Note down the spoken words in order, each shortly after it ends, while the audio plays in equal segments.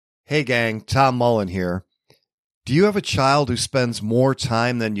Hey gang, Tom Mullen here. Do you have a child who spends more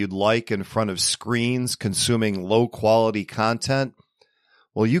time than you'd like in front of screens consuming low-quality content?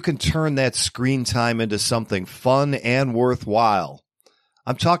 Well, you can turn that screen time into something fun and worthwhile.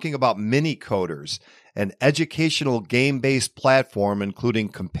 I'm talking about Mini Coders, an educational game-based platform including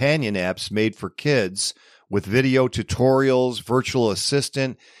companion apps made for kids with video tutorials, virtual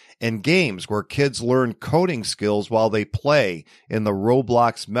assistant, and games where kids learn coding skills while they play in the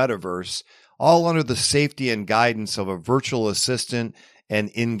Roblox metaverse, all under the safety and guidance of a virtual assistant and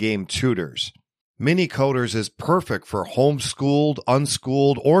in-game tutors. Mini Coders is perfect for homeschooled,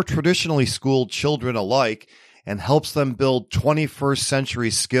 unschooled, or traditionally schooled children alike and helps them build 21st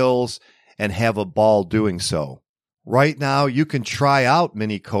century skills and have a ball doing so. Right now, you can try out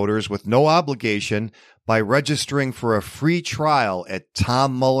Mini Coders with no obligation by registering for a free trial at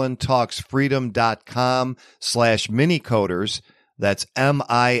tommullentalksfreedom.com/minicoders. That's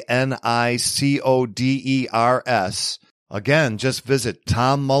MINICODERS. Again, just visit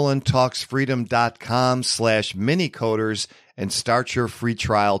tommullentalksfreedom.com/minicoders and start your free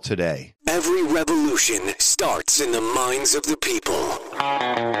trial today. Every revolution starts in the minds of the people.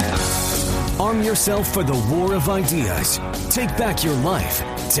 Arm yourself for the war of ideas. Take back your life.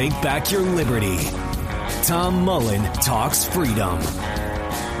 Take back your liberty. Tom Mullen Talks Freedom.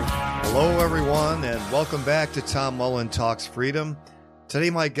 Hello, everyone, and welcome back to Tom Mullen Talks Freedom. Today,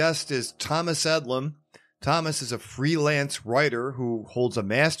 my guest is Thomas Eddlem. Thomas is a freelance writer who holds a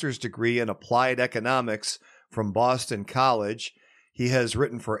master's degree in applied economics from Boston College. He has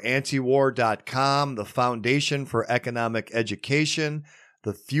written for Antiwar.com, the Foundation for Economic Education,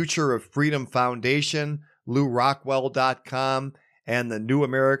 the Future of Freedom Foundation, LouRockwell.com, and the New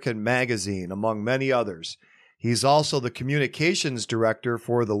American Magazine, among many others. He's also the communications director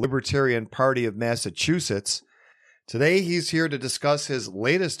for the Libertarian Party of Massachusetts. Today, he's here to discuss his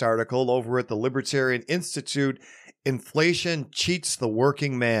latest article over at the Libertarian Institute, Inflation Cheats the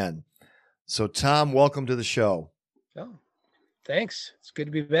Working Man. So, Tom, welcome to the show. Oh, thanks. It's good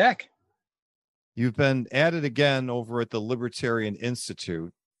to be back. You've been at it again over at the Libertarian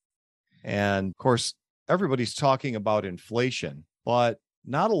Institute. And, of course, everybody's talking about inflation, but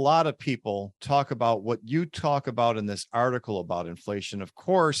not a lot of people talk about what you talk about in this article about inflation. Of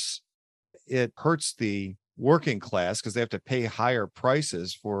course, it hurts the working class because they have to pay higher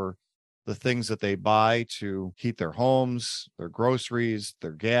prices for the things that they buy to heat their homes, their groceries,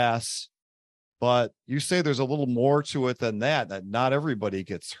 their gas. But you say there's a little more to it than that not everybody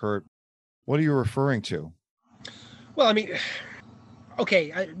gets hurt. What are you referring to? Well, I mean,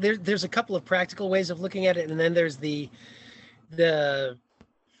 okay, there's a couple of practical ways of looking at it, and then there's the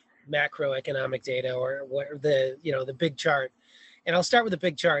macroeconomic data or what the big chart. And I'll start with the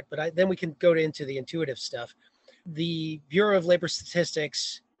big chart, but then we can go into the intuitive stuff. The Bureau of Labor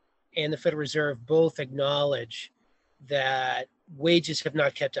Statistics and the Federal Reserve both acknowledge that wages have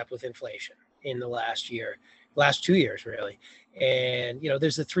not kept up with inflation in the last 2 years, really. And,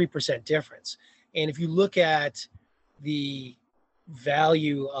 there's a 3% difference. And if you look at the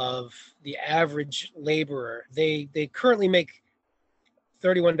value of the average laborer, they currently make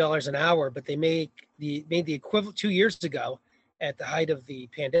 $31 an hour, but they made the equivalent 2 years ago. At the height of the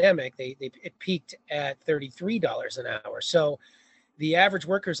pandemic, it peaked at $33 an hour. So the average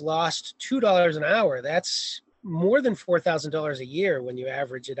workers lost $2 an hour. That's more than $4,000 a year when you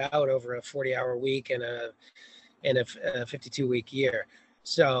average it out over a 40-hour week and a 52-week year.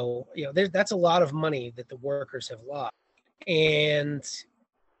 So that's a lot of money that the workers have lost. And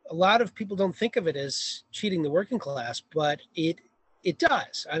a lot of people don't think of it as cheating the working class, but it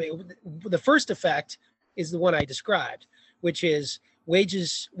does. I mean, the first effect is the one I described, which is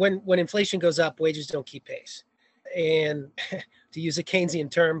wages. When inflation goes up, wages don't keep pace. And to use a Keynesian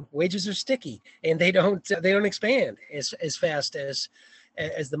term, wages are sticky and they don't expand as fast as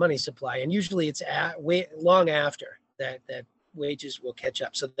the money supply. And usually it's long after that wages will catch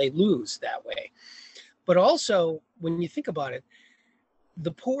up. So they lose that way. But also, when you think about it,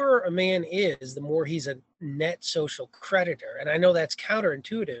 the poorer a man is, the more he's a net social creditor. And I know that's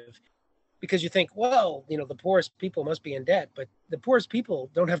counterintuitive, because you think, well, the poorest people must be in debt, but the poorest people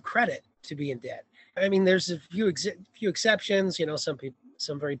don't have credit to be in debt. I mean, there's a few exceptions.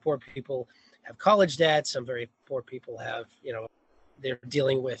 Some very poor people have college debt. Some very poor people have, they're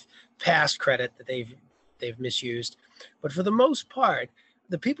dealing with past credit that they've misused. But for the most part,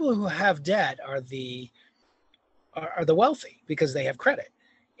 the people who have debt are the wealthy because they have credit,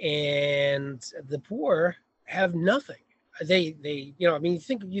 and the poor have nothing.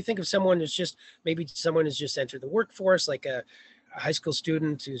 You think of someone who's just entered the workforce, like a high school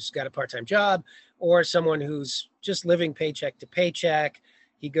student who's got a part-time job, or someone who's just living paycheck to paycheck.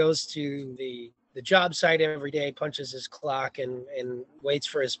 He goes to the job site every day, punches his clock and waits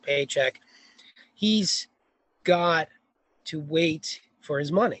for his paycheck. He's got to wait for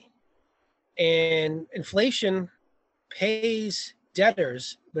his money. And inflation pays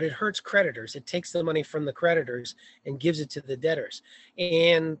debtors, but it hurts creditors. It takes the money from the creditors and gives it to the debtors.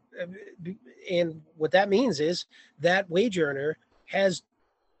 And what that means is that wage earner has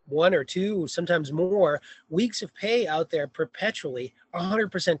 1 or 2, sometimes more weeks of pay out there perpetually,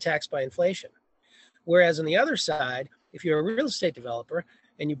 100% taxed by inflation. Whereas on the other side, if you're a real estate developer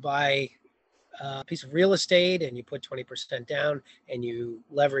and you buy a piece of real estate and you put 20% down and you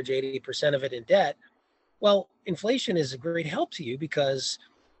leverage 80% of it in debt, well, inflation is a great help to you because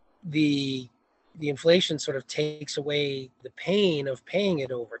the inflation sort of takes away the pain of paying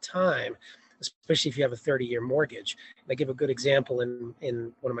it over time, especially if you have a 30-year mortgage. And I give a good example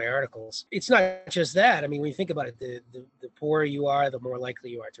in one of my articles. It's not just that. I mean, when you think about it, the poorer you are, the more likely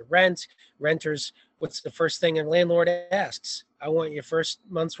you are to rent. Renters, what's the first thing a landlord asks? I want your first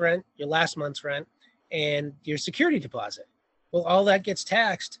month's rent, your last month's rent, and your security deposit. Well, all that gets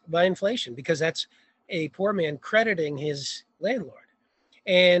taxed by inflation because that's a poor man crediting his landlord.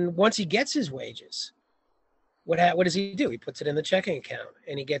 And once he gets his wages, what does he do? He puts it in the checking account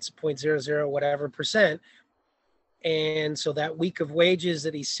and he gets 0.00 whatever percent. And so that week of wages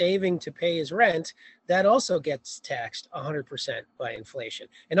that he's saving to pay his rent, that also gets taxed 100% by inflation.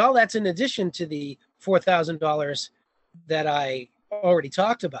 And all that's in addition to the $4,000 that I already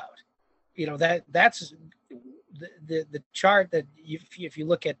talked about. You know, that's the chart that if you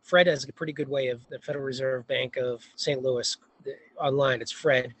look at, Fred has a pretty good way of the Federal Reserve Bank of St. Louis online. It's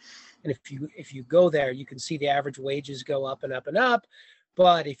Fred. And if you go there, you can see the average wages go up and up and up.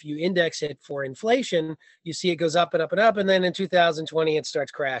 But if you index it for inflation, you see it goes up and up and up. And then in 2020, it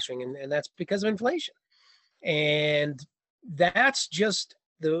starts crashing. And that's because of inflation. And that's just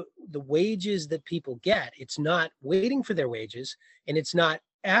the wages that people get. It's not waiting for their wages. And it's not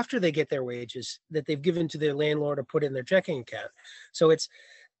after they get their wages that they've given to their landlord or put in their checking account. So it's,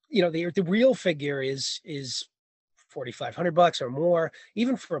 you know, the real figure is $4,500 or more.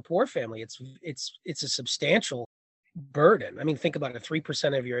 Even for a poor family, it's a substantial burden. I mean, think about it,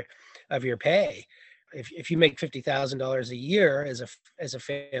 3% of your pay. If you make $50,000 a year as a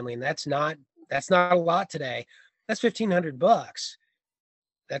family, and that's not a lot today, that's $1,500.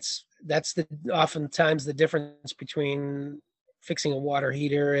 That's oftentimes the difference between fixing a water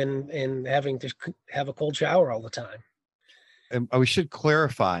heater and having to have a cold shower all the time. And we should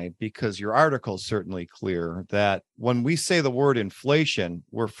clarify, because your article is certainly clear, that when we say the word inflation,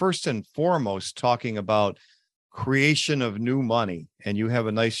 we're first and foremost talking about creation of new money. And you have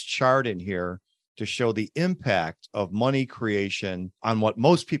a nice chart in here to show the impact of money creation on what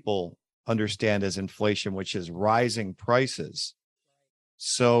most people understand as inflation, which is rising prices.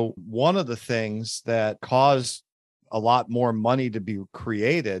 So one of the things that caused a lot more money to be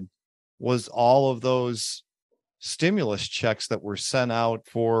created was all of those stimulus checks that were sent out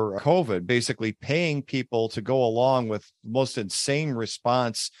for COVID, basically paying people to go along with the most insane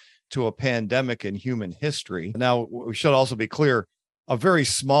response to a pandemic in human history. Now, we should also be clear, a very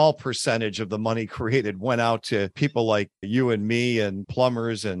small percentage of the money created went out to people like you and me and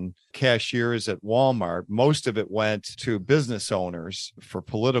plumbers and cashiers at Walmart. Most of it went to business owners for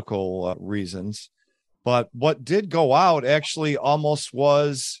political reasons. But what did go out actually almost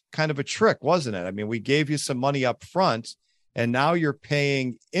was kind of a trick, wasn't it? I mean, we gave you some money up front, and now you're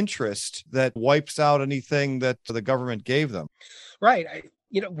paying interest that wipes out anything that the government gave them. Right.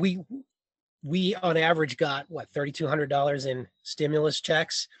 We on average got $3,200 in stimulus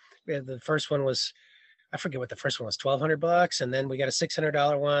checks. The first one was, I forget what the first one was, $1,200, and then we got a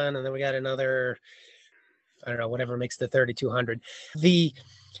 $600 one, and then we got another, I don't know, whatever makes the $3,200.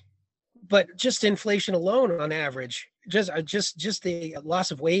 But just inflation alone, on average, just the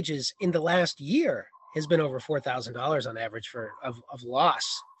loss of wages in the last year has been over $4,000 on average of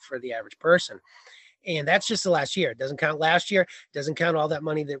loss for the average person. And that's just the last year. It doesn't count last year. It doesn't count all that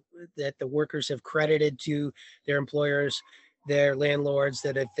money that the workers have credited to their employers, their landlords,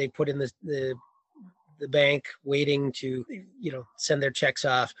 that if they put in the bank waiting to, send their checks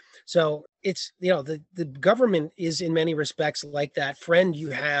off. So it's, the government is in many respects like that friend you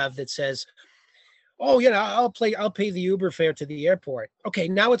have that says, oh, I'll pay the Uber fare to the airport. Okay,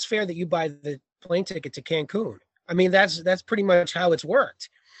 now it's fair that you buy the plane ticket to Cancun. I mean, that's pretty much how it's worked.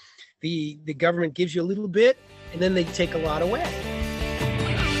 The government gives you a little bit, and then they take a lot away.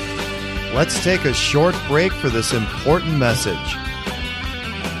 Let's take a short break for this important message.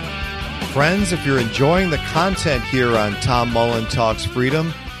 Friends, if you're enjoying the content here on Tom Mullen Talks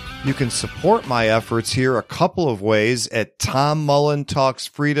Freedom, You can support my efforts here a couple of ways at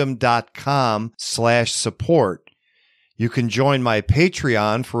tommullentalksfreedom.com/support. You can join my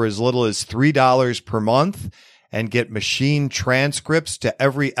Patreon for as little as $3 per month and get machine transcripts to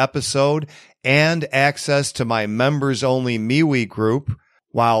every episode and access to my members-only MeWe group,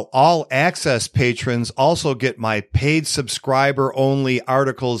 while all access patrons also get my paid subscriber-only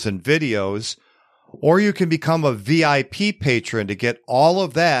articles and videos. Or you can become a VIP patron to get all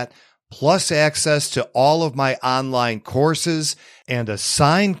of that, plus access to all of my online courses and a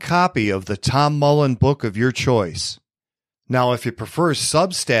signed copy of the Tom Mullen book of your choice. Now, if you prefer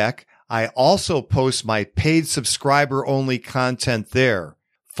Substack, I also post my paid subscriber-only content there.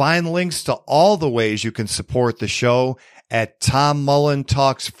 Find links to all the ways you can support the show at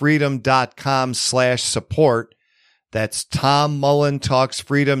tommullentalksfreedom.com/support. That's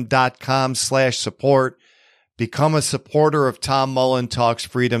tommullentalksfreedom.com/support. Become a supporter of Tom Mullen Talks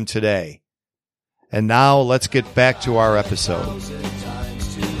Freedom today. And now let's get back to our episode.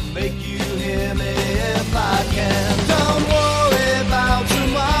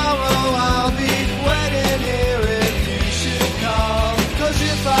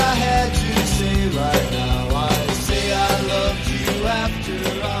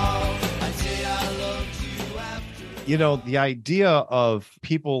 You know, the idea of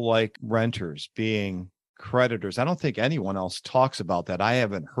people like renters being creditors, I don't think anyone else talks about that. I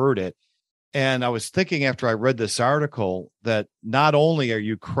haven't heard it. And I was thinking after I read this article that not only are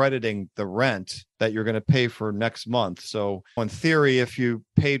you crediting the rent that you're going to pay for next month. So in theory, if you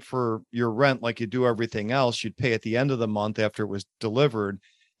paid for your rent like you do everything else, you'd pay at the end of the month after it was delivered.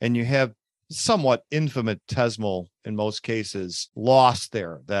 And you have somewhat infinitesimal, in most cases, loss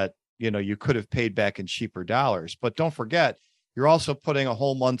there that you could have paid back in cheaper dollars. But don't forget, you're also putting a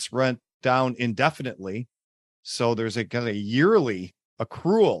whole month's rent down indefinitely. So there's a kind of yearly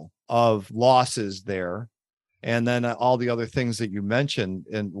accrual of losses there. And then all the other things that you mentioned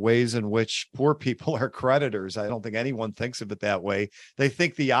in ways in which poor people are creditors. I don't think anyone thinks of it that way. They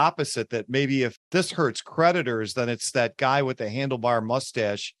think the opposite, that maybe if this hurts creditors, then it's that guy with the handlebar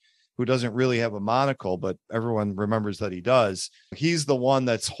mustache who doesn't really have a monocle, but everyone remembers that he does. He's the one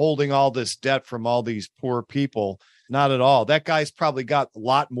that's holding all this debt from all these poor people. Not at all. That guy's probably got a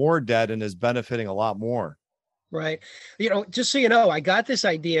lot more debt and is benefiting a lot more. Right. Just so you know, I got this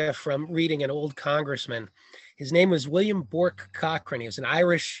idea from reading an old congressman. His name was William Bork Cochran. He was an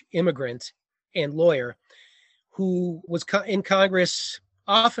Irish immigrant and lawyer who was in Congress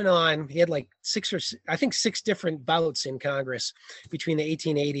off and on. He had like six different bouts in Congress between the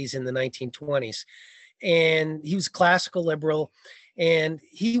 1880s and the 1920s. And he was classical liberal. And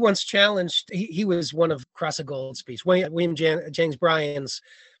he once challenged, he was one of Crossa Goldsby's, William James Bryan's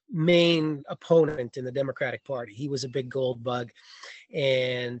main opponent in the Democratic Party. He was a big gold bug.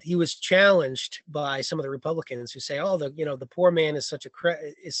 And he was challenged by some of the Republicans who say, "Oh, the poor man is such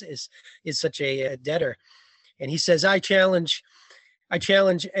such a debtor." And he says, I challenge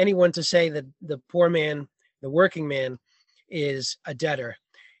anyone to say that the poor man, the working man, is a debtor.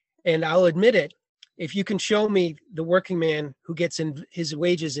 And I'll admit it, if you can show me the working man who gets his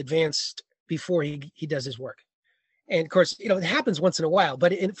wages advanced before he does his work. And of course, it happens once in a while,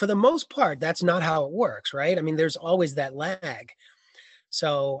 but for the most part, that's not how it works, right? I mean, there's always that lag.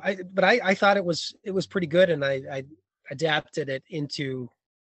 So I thought it was pretty good, and I adapted it into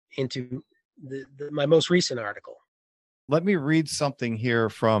my most recent article. Let me read something here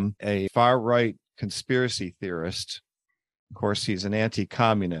from a far-right conspiracy theorist. Of course, he's an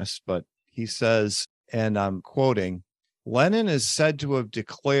anti-communist, but he says, and I'm quoting, "Lenin is said to have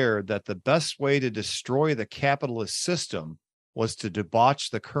declared that the best way to destroy the capitalist system was to debauch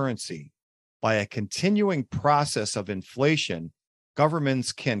the currency. By a continuing process of inflation,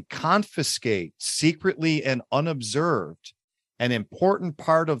 governments can confiscate secretly and unobserved an important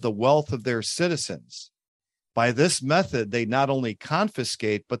part of the wealth of their citizens. By this method, they not only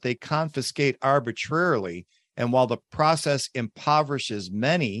confiscate, but they confiscate arbitrarily. And while the process impoverishes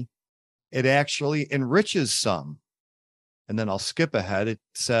many, it actually enriches some." And then I'll skip ahead. It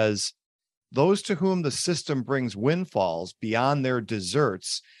says, "Those to whom the system brings windfalls beyond their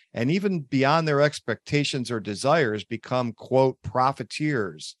deserts and even beyond their expectations or desires become, quote,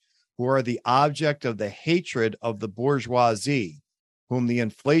 profiteers, who are the object of the hatred of the bourgeoisie, whom the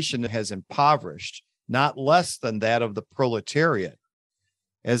inflation has impoverished, not less than that of the proletariat.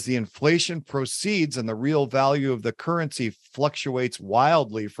 As the inflation proceeds and the real value of the currency fluctuates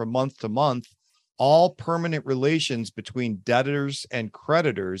wildly from month to month, all permanent relations between debtors and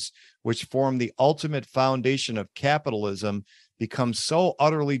creditors, which form the ultimate foundation of capitalism, become so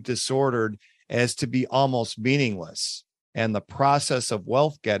utterly disordered as to be almost meaningless. and the process of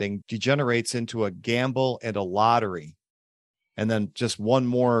wealth getting degenerates into a gamble and a lottery. And then just one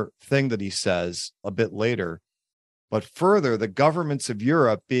more thing that he says a bit later. But further, the governments of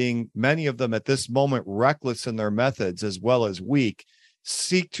Europe, being many of them at this moment reckless in their methods as well as weak,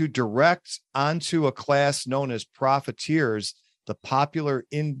 seek to direct onto a class known as profiteers the popular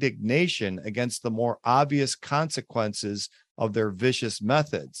indignation against the more obvious consequences of their vicious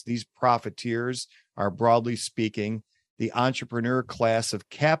methods. These profiteers are, broadly speaking, the entrepreneur class of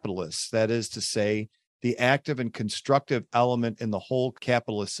capitalists, that is to say, the active and constructive element in the whole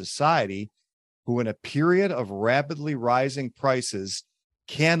capitalist society, who in a period of rapidly rising prices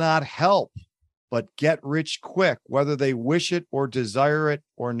cannot help but get rich quick, whether they wish it or desire it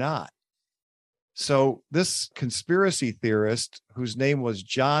or not. So this conspiracy theorist, whose name was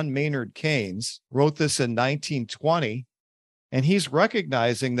John Maynard Keynes, wrote this in 1920, and he's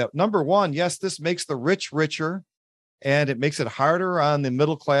recognizing that, number one, yes, this makes the rich richer, and it makes it harder on the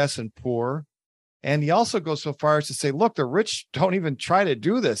middle class and poor. And he also goes so far as to say, look, the rich don't even try to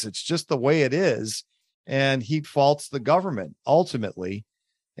do this. It's just the way it is. And he faults the government ultimately.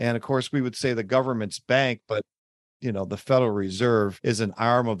 And of course, we would say the government's bank, but the Federal Reserve is an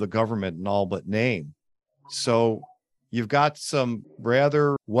arm of the government in all but name. So you've got some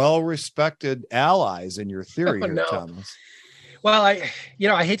rather well-respected allies in your theory here, no. Thomas. Well, I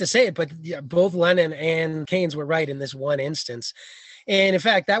hate to say it, but both Lenin and Keynes were right in this one instance. And in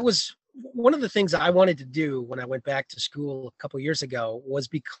fact, that was one of the things I wanted to do when I went back to school a couple of years ago, was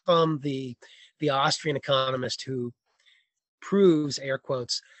become the Austrian economist who proves, air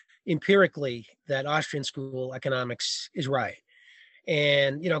quotes, empirically that Austrian school economics is right.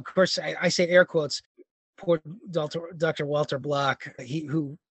 And, of course, I say air quotes. Poor Dr. Walter Block,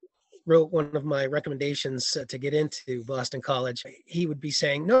 who wrote one of my recommendations to get into Boston College, he would be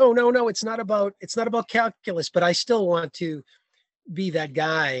saying, no, it's not about calculus, but I still want to be that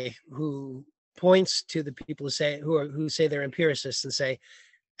guy who points to the people who say they're empiricists and say,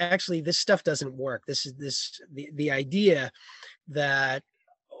 actually, this stuff doesn't work. The idea that,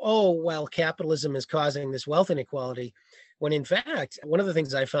 capitalism is causing this wealth inequality, when in fact, one of the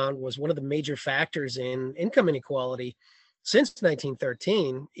things I found was one of the major factors in income inequality since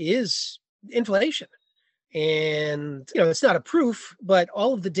 1913 is inflation. And, it's not a proof, but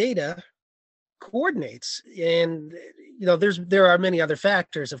all of the data coordinates. And, there are many other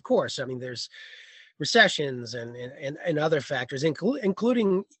factors, of course. I mean, there's recessions and other factors,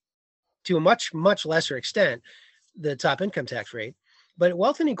 including to a much, much lesser extent, the top income tax rate. But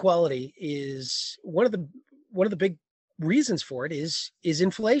wealth inequality is one of the big reasons for it is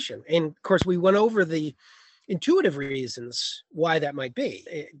inflation. And of course, we went over the intuitive reasons why that might be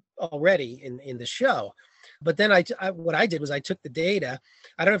already in the show. But then what I did was I took the data.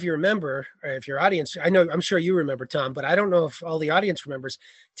 I don't know if you remember, or if your audience, I'm sure you remember, Tom, but I don't know if all the audience remembers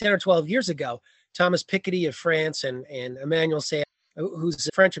 10 or 12 years ago, Thomas Piketty of France and Emmanuel Say, who's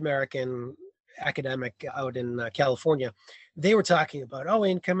a French-American academic out in California, they were talking about,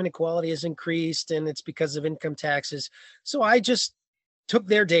 income inequality has increased and it's because of income taxes. So I just took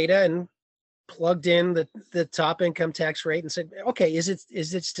their data and plugged in the top income tax rate and said, okay, is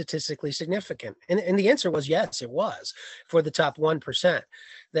it statistically significant? And the answer was yes, it was for the top 1%.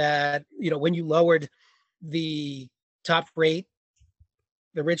 That, when you lowered the top rate,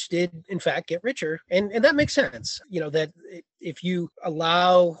 the rich did in fact get richer. And that makes sense. That if you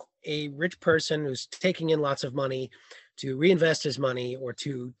allow a rich person who's taking in lots of money to reinvest his money or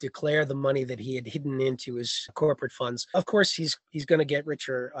to declare the money that he had hidden into his corporate funds, of course he's going to get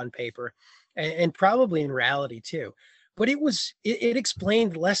richer on paper and probably in reality too. But it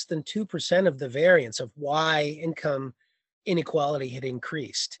explained less than 2% of the variance of why income inequality had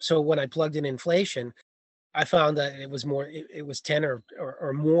increased. So when I plugged in inflation, I found that it was 10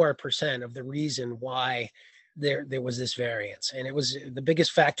 or more percent of the reason why there was this variance. And it was the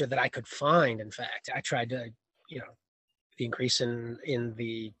biggest factor that I could find. In fact, I tried to, the increase in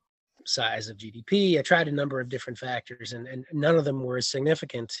the size of GDP. I tried a number of different factors and none of them were as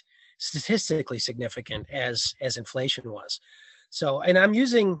significant, statistically significant as inflation was. So, and I'm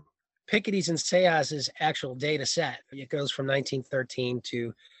using Piketty's and Sayaz's actual data set. It goes from 1913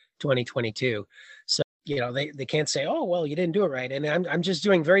 to 2022. So, they can't say, oh, well, you didn't do it right. And I'm just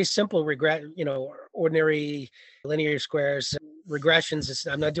doing very simple ordinary linear squares,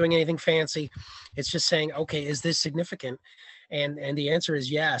 regressions. I'm not doing anything fancy. It's just saying, okay, is this significant? And the answer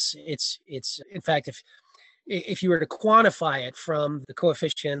is yes. It's in fact, if you were to quantify it from the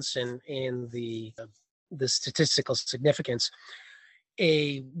coefficients and the statistical significance,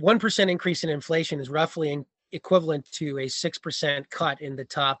 a 1% increase in inflation is roughly equivalent to a 6% cut in the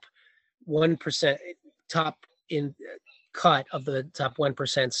top 1%, top in cut of the top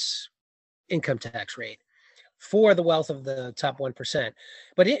 1%'s income tax rate for the wealth of the top 1%.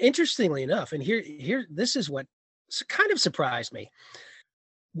 But interestingly enough, and here, this is what kind of surprised me.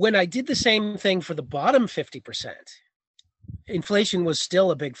 When I did the same thing for the bottom 50%, inflation was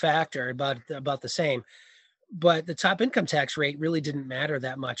still a big factor, about the same, but the top income tax rate really didn't matter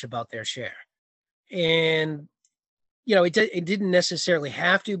that much about their share. And, it didn't necessarily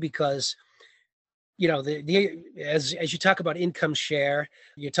have to, because as you talk about income share,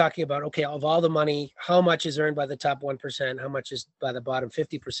 you're talking about, okay, of all the money, how much is earned by the top 1%, how much is by the bottom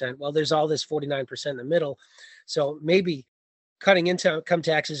 50%? Well, there's all this 49% in the middle. So maybe cutting income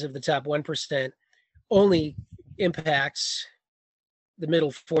taxes of the top 1% only impacts the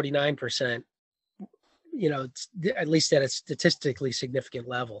middle 49%, at least at a statistically significant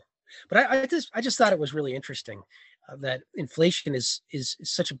level. But I just thought it was really interesting that inflation is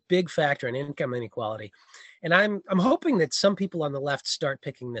such a big factor in income inequality. And I'm hoping that some people on the left start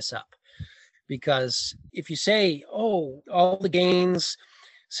picking this up, because if you say, oh, all the gains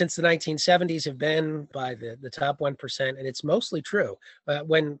since the 1970s have been by the top 1%, and it's mostly true.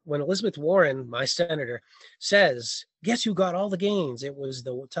 When Elizabeth Warren, my senator, says, guess who got all the gains? It was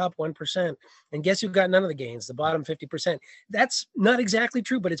the top 1%. And guess who got none of the gains? The bottom 50%. That's not exactly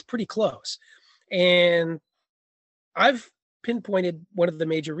true, but it's pretty close. And I've pinpointed one of the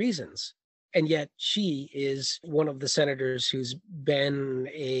major reasons. And yet she is one of the senators who's been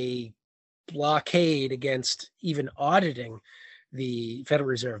a blockade against even auditing the Federal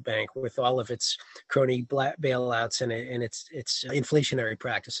Reserve Bank with all of its crony bailouts and its inflationary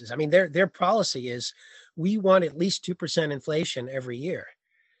practices. I mean, their policy is, we want at least 2% inflation every year.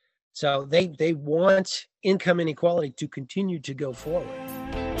 So they want income inequality to continue to go forward.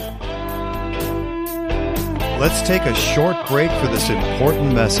 Let's take a short break for this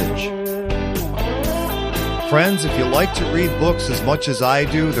important message. Friends, if you like to read books as much as I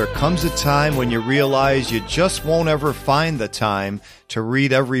do, there comes a time when you realize you just won't ever find the time to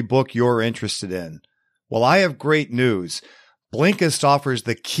read every book you're interested in. Well, I have great news. Blinkist offers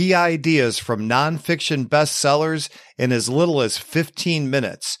the key ideas from nonfiction bestsellers in as little as 15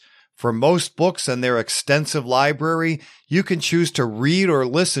 minutes. For most books and their extensive library, you can choose to read or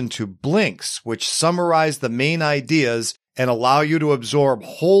listen to blinks, which summarize the main ideas and allow you to absorb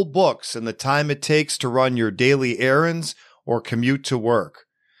whole books in the time it takes to run your daily errands or commute to work.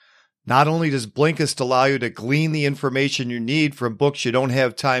 Not only does Blinkist allow you to glean the information you need from books you don't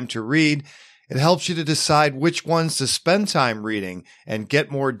have time to read, it helps you to decide which ones to spend time reading and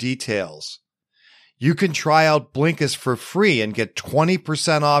get more details. You can try out Blinkist for free and get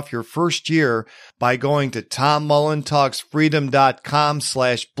 20% off your first year by going to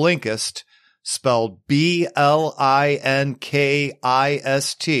TomMullenTalksFreedom.com/Blinkist, spelled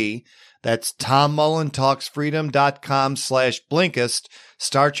BLINKIST. That's TomMullenTalksFreedom.com/Blinkist.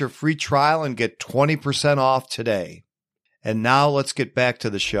 Start your free trial and get 20% off today. And now let's get back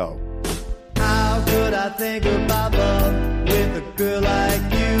to the show. How could I think about love with a girl like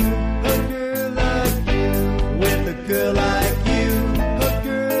you? A girl like you. With a girl like you. A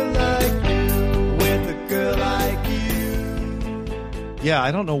girl like you. With a girl like you. Yeah,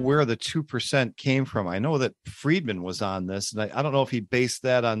 I don't know where the 2% came from. I know that Friedman was on this, and I don't know if he based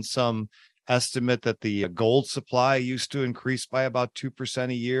that on some estimate that the gold supply used to increase by about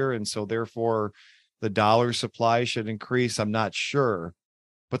 2% a year, and so therefore the dollar supply should increase. I'm not sure.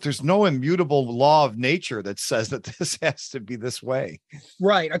 But there's no immutable law of nature that says that this has to be this way.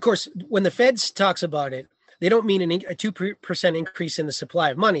 Right. Of course, when the Fed talks about it, they don't mean a 2% increase in the supply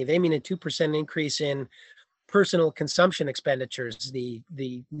of money. They mean a 2% increase in personal consumption expenditures, the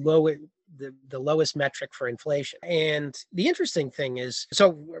lowest metric for inflation. And the interesting thing is,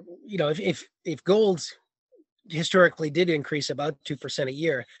 so, if gold historically did increase about 2% a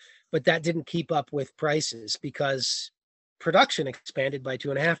year, but that didn't keep up with prices because production expanded by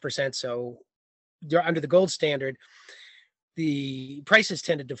 2.5%. So under the gold standard, the prices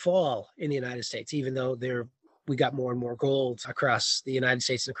tended to fall in the United States, even though we got more and more gold across the United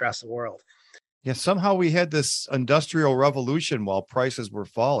States and across the world. Yeah, somehow we had this industrial revolution while prices were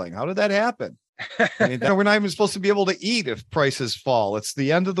falling. How did that happen? I mean, we're not even supposed to be able to eat if prices fall. It's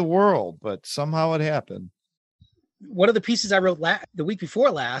the end of the world, but somehow it happened. One of the pieces I wrote the week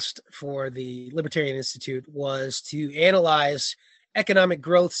before last for the Libertarian Institute was to analyze economic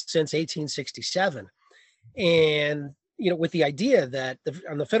growth since 1867. And, with the idea that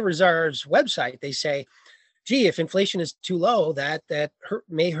on the Federal Reserve's website, they say, gee, if inflation is too low, that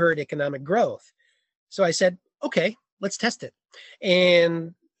may hurt economic growth. So I said, okay, let's test it.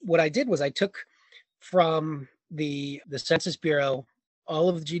 And what I did was I took from the Census Bureau all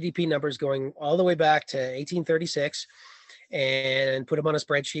of the GDP numbers going all the way back to 1836 and put them on a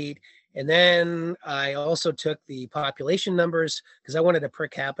spreadsheet. And then I also took the population numbers because I wanted a per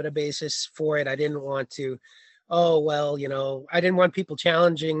capita basis for it. I didn't want to, I didn't want people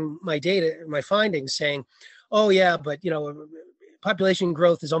challenging my data, my findings, saying, oh yeah, but population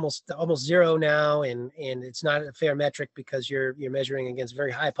growth is almost zero now, and it's not a fair metric because you're measuring against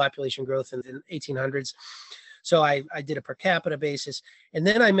very high population growth in the 1800s. So I did a per capita basis, and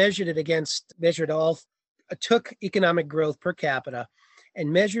then I took economic growth per capita and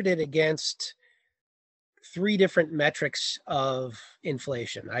measured it against 3 different metrics of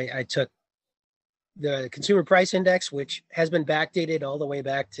inflation. I took the consumer price index, which has been backdated all the way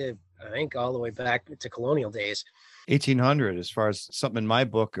back to colonial days. 1800, as far as something in my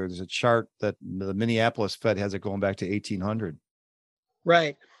book, or there's a chart that the Minneapolis Fed has it going back to 1800.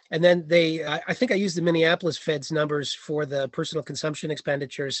 Right. And then I think I used the Minneapolis Fed's numbers for the personal consumption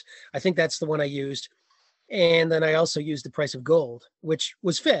expenditures. I think that's the one I used. And then I also used the price of gold, which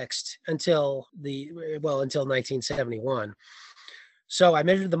was fixed until 1971. So I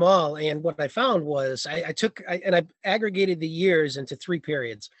measured them all. And what I found was I aggregated the years into 3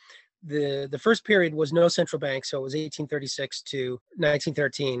 periods. The first period was no central bank. So it was 1836 to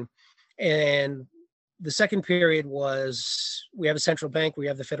 1913. And the second period was, we have a central bank, we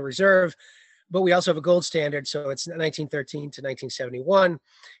have the Federal Reserve, but we also have a gold standard. So it's 1913 to 1971,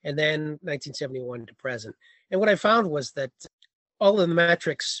 and then 1971 to present. And what I found was that all of the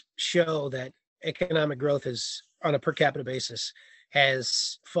metrics show that economic growth is, on a per capita basis,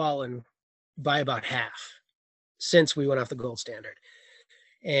 has fallen by about half since we went off the gold standard.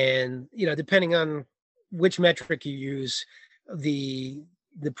 And, depending on which metric you use, the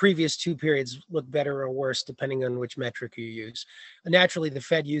previous 2 periods look better or worse depending on which metric you use. Naturally, the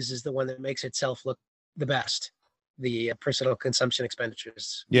Fed uses the one that makes itself look the best, the personal consumption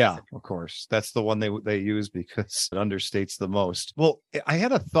expenditures. Yeah, of course. That's the one they use because it understates the most. Well, I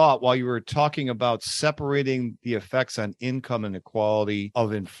had a thought while you were talking about separating the effects on income inequality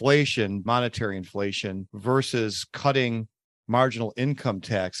of inflation, monetary inflation, versus cutting marginal income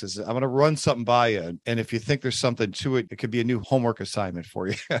taxes. I'm going to run something by you, and if you think there's something to it, it could be a new homework assignment for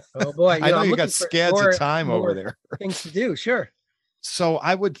you. Oh boy, I know you got scads of time over there. Things to do, sure. So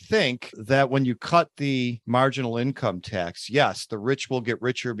I would think that when you cut the marginal income tax, yes, the rich will get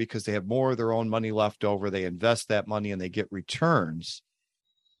richer because they have more of their own money left over. They invest that money and they get returns.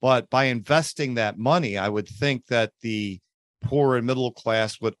 But by investing that money, I would think that the poor and middle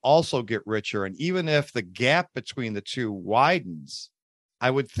class would also get richer. And even if the gap between the two widens, I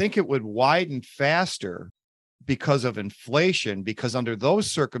would think it would widen faster because of inflation, because under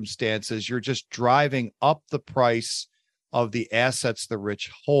those circumstances, you're just driving up the price of the assets the rich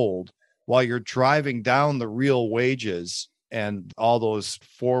hold while you're driving down the real wages and all those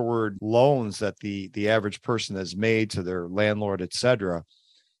forward loans that the average person has made to their landlord, et cetera.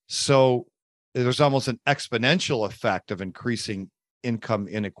 So there's almost an exponential effect of increasing income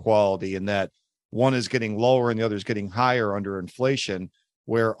inequality in that one is getting lower and the other is getting higher under inflation,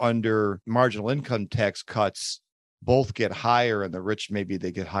 where under marginal income tax cuts, both get higher and the rich, maybe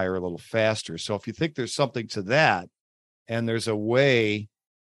they get higher a little faster. So if you think there's something to that and there's a way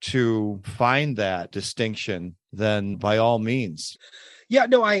to find that distinction, then by all means. Yeah,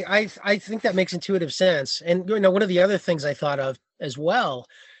 no, I think that makes intuitive sense. And one of the other things I thought of as well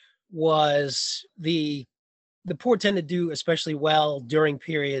was the poor tend to do especially well during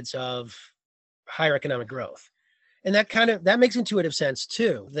periods of higher economic growth. And that makes intuitive sense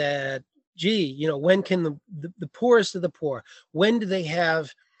too, that, when can the poorest of the poor, when do they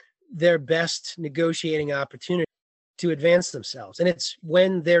have their best negotiating opportunity to advance themselves? And it's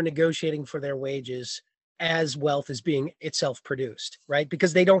when they're negotiating for their wages as wealth is being itself produced, right?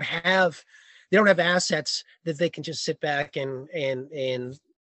 Because they don't have assets that they can just sit back and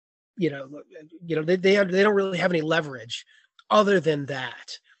they don't really have any leverage other than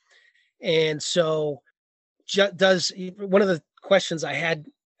that. And so one of the questions I had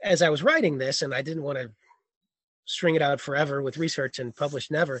as I was writing this, and I didn't want to string it out forever with research and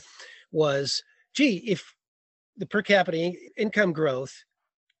publish never, was, if the per capita income growth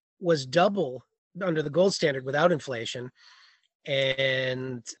was double under the gold standard without inflation,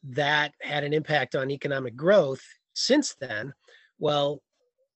 and that had an impact on economic growth since then, well,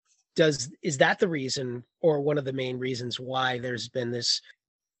 is that the reason, or one of the main reasons, why there's been this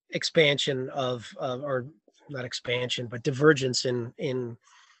expansion or not expansion, but divergence in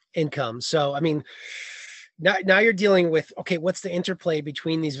income? So, I mean, now you're dealing with, okay, what's the interplay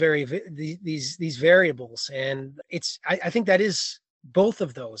between these variables? And I think that is, both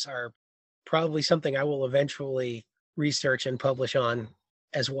of those are probably something I will eventually research and publish on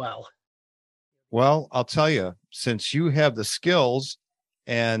as well. Well, I'll tell you, since you have the skills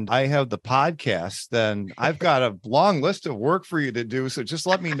and I have the podcast, then I've got a long list of work for you to do. So just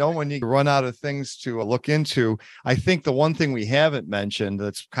let me know when you run out of things to look into. I think the one thing we haven't mentioned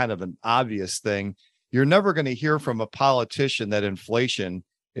that's kind of an obvious thing, you're never going to hear from a politician that inflation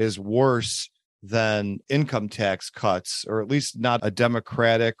is worse than income tax cuts, or at least not a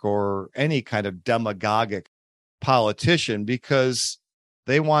Democratic or any kind of demagogic politician, because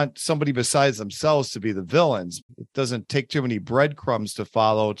they want somebody besides themselves to be the villains. It doesn't take too many breadcrumbs to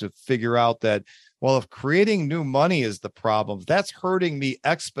follow to figure out that, well, if creating new money is the problem, that's hurting me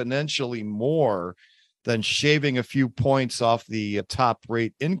exponentially more than shaving a few points off the top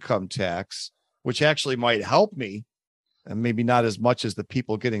rate income tax, which actually might help me, and maybe not as much as the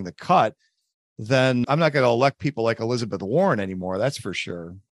people getting the cut. Then I'm not going to elect people like Elizabeth Warren anymore. That's for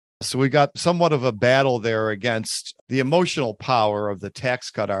sure. So we got somewhat of a battle there against the emotional power of the tax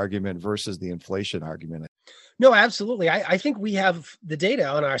cut argument versus the inflation argument. No, absolutely. I think we have the data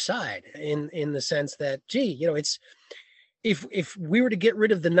on our side in the sense that, it's if we were to get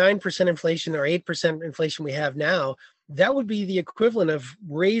rid of the 9% inflation or 8% inflation we have now, that would be the equivalent of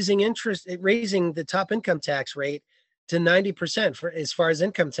raising the top income tax rate to 90% for as far as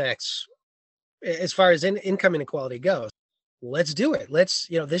income inequality goes. Let's do it.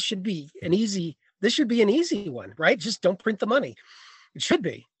 This should be an easy one, right? Just don't print the money. It should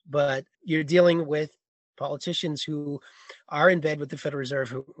be, but you're dealing with politicians who are in bed with the Federal Reserve,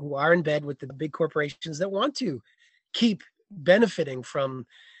 who are in bed with the big corporations that want to keep benefiting from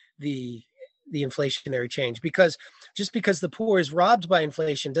the inflationary change. Because just because the poor is robbed by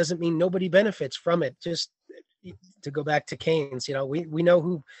inflation doesn't mean nobody benefits from it. Just to go back to Keynes, we know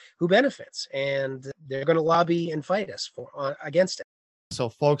who benefits, and they're going to lobby and fight us against it. So,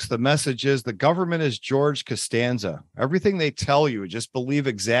 folks, the message is the government is George Costanza. Everything they tell you, just believe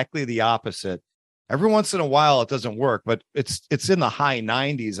exactly the opposite. Every once in a while, it doesn't work, but it's in the high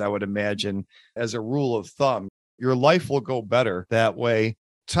 90s, I would imagine, as a rule of thumb. Your life will go better that way.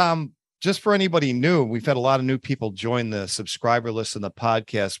 Tom, just for anybody new, we've had a lot of new people join the subscriber list in the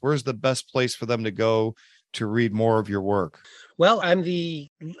podcast. Where's the best place for them to go to read more of your work? Well, I'm the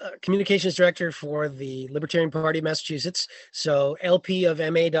communications director for the Libertarian Party of Massachusetts. So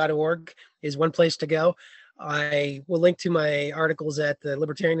lpofma.org is one place to go. I will link to my articles at the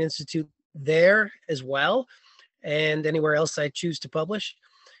Libertarian Institute there as well, and anywhere else I choose to publish.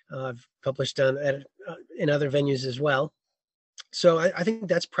 I've published in other venues as well. So I think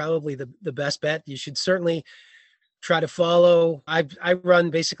that's probably the best bet. You should certainly try to follow. I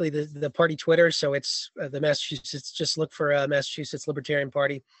run basically the party Twitter. So it's the Massachusetts, just look for Massachusetts Libertarian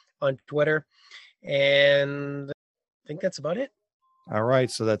Party on Twitter. And I think that's about it. All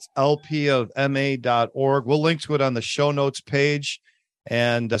right. So that's lpofma.org. We'll link to it on the show notes page.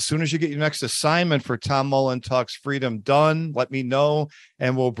 And as soon as you get your next assignment for Tom Mullen Talks Freedom done, let me know,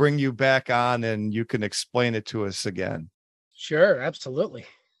 and we'll bring you back on and you can explain it to us again. Sure. Absolutely.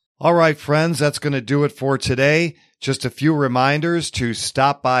 All right, friends, that's going to do it for today. Just a few reminders to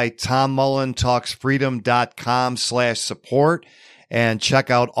stop by tommullentalksfreedom.com/support and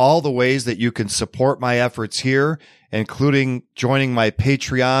check out all the ways that you can support my efforts here, including joining my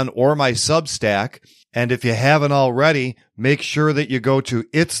Patreon or my Substack. And if you haven't already, make sure that you go to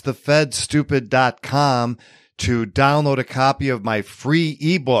itsthefedstupid.com to download a copy of my free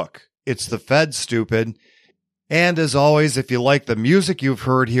ebook, It's the Fed Stupid. And as always, if you like the music you've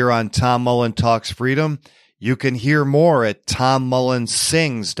heard here on Tom Mullen Talks Freedom, you can hear more at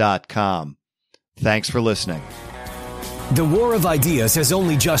tommullensings.com. Thanks for listening. The war of ideas has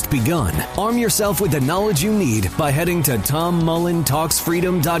only just begun. Arm yourself with the knowledge you need by heading to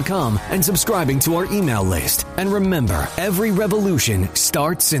tommullentalksfreedom.com and subscribing to our email list. And remember, every revolution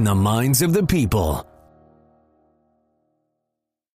starts in the minds of the people.